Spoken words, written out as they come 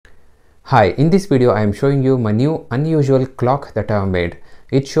Hi, in this video I am showing you my new unusual clock that I have made.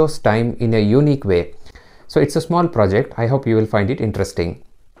 It shows time in a unique way. So it's a small project. I hope you will find it interesting.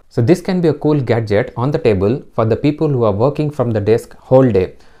 So this can be a cool gadget on the table for the people who are working from the desk whole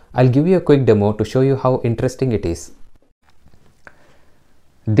day. I'll give you a quick demo to show you how interesting it is.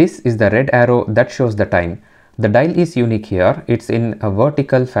 This is the red arrow that shows the time. The dial is unique here. It's in a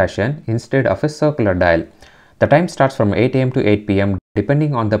vertical fashion instead of a circular dial. The time starts from 8 AM to 8 PM.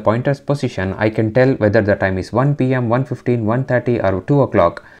 Depending on the pointer's position, I can tell whether the time is 1 PM, 1:15, 1:30 or 2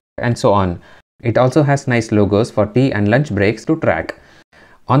 o'clock and so on. It also has nice logos for tea and lunch breaks to track.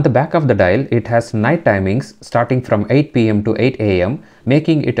 On the back of the dial, it has night timings starting from 8 PM to 8 AM,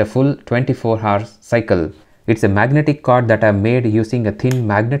 making it a full 24-hour cycle. It's a magnetic cord that I made using a thin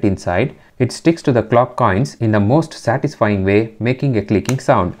magnet inside. It sticks to the clock coins in the most satisfying way, making a clicking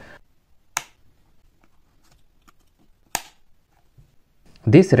sound.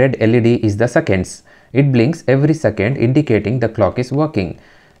 This red LED is the seconds. It blinks every second, indicating the clock is working.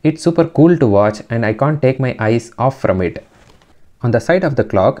 It's super cool to watch and I can't take my eyes off from it. On the side of the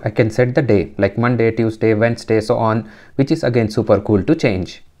clock, I can set the day like Monday, Tuesday, Wednesday, so on, which is again super cool to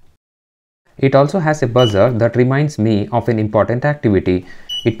change. It also has a buzzer that reminds me of an important activity.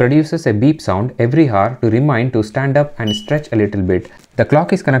 It produces a beep sound every hour to remind to stand up and stretch a little bit. The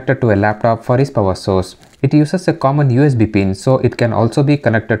clock is connected to a laptop for its power source. It uses a common USB pin, so it can also be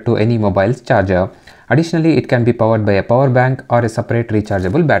connected to any mobile's charger. Additionally, it can be powered by a power bank or a separate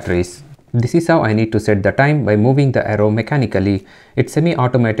rechargeable batteries. This is how I need to set the time by moving the arrow mechanically. It's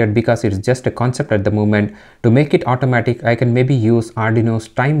semi-automated because it's just a concept at the moment. To make it automatic, I can maybe use Arduino's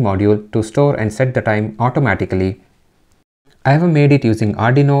time module to store and set the time automatically. I have made it using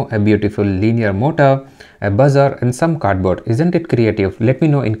Arduino, a beautiful linear motor, a buzzer and some cardboard. Isn't it creative? Let me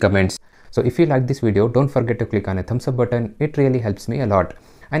know in comments. So if you like this video, don't forget to click on a thumbs up button. It really helps me a lot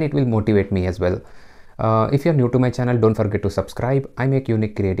and it will motivate me as well. If you're new to my channel, don't forget to subscribe. I make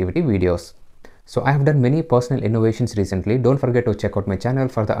unique creativity videos. So I have done many personal innovations recently. Don't forget to check out my channel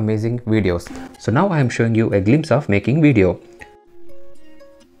for the amazing videos. So now I am showing you a glimpse of making video.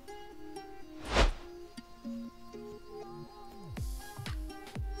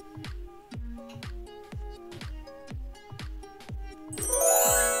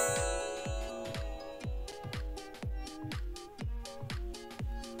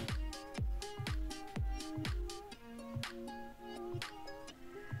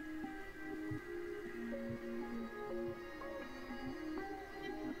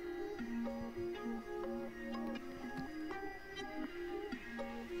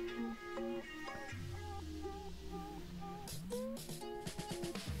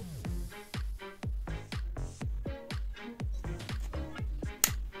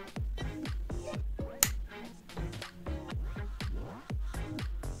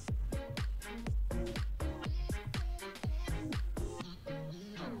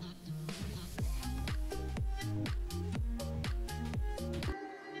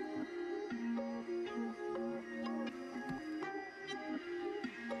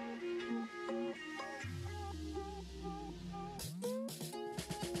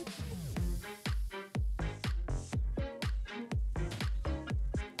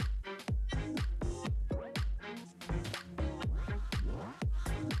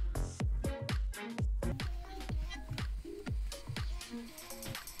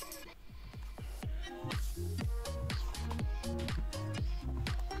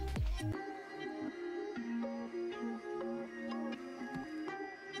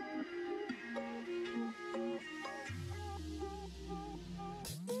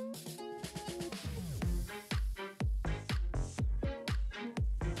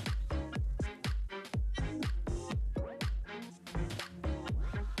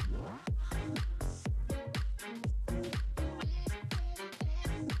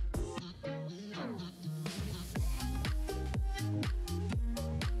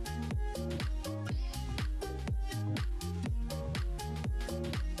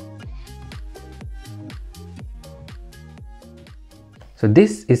 So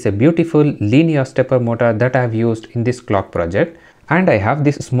this is a beautiful linear stepper motor that I have used in this clock project, and I have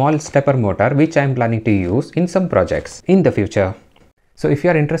this small stepper motor which I am planning to use in some projects in the future. So if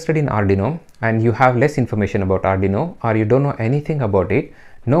you are interested in Arduino and you have less information about Arduino or you don't know anything about it,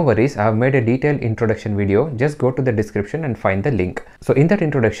 no worries, I have made a detailed introduction video. Just go to the description and find the link. So in that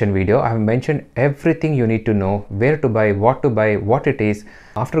introduction video, I have mentioned everything you need to know, where to buy, what it is.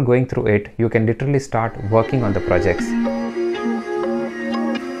 After going through it, you can literally start working on the projects.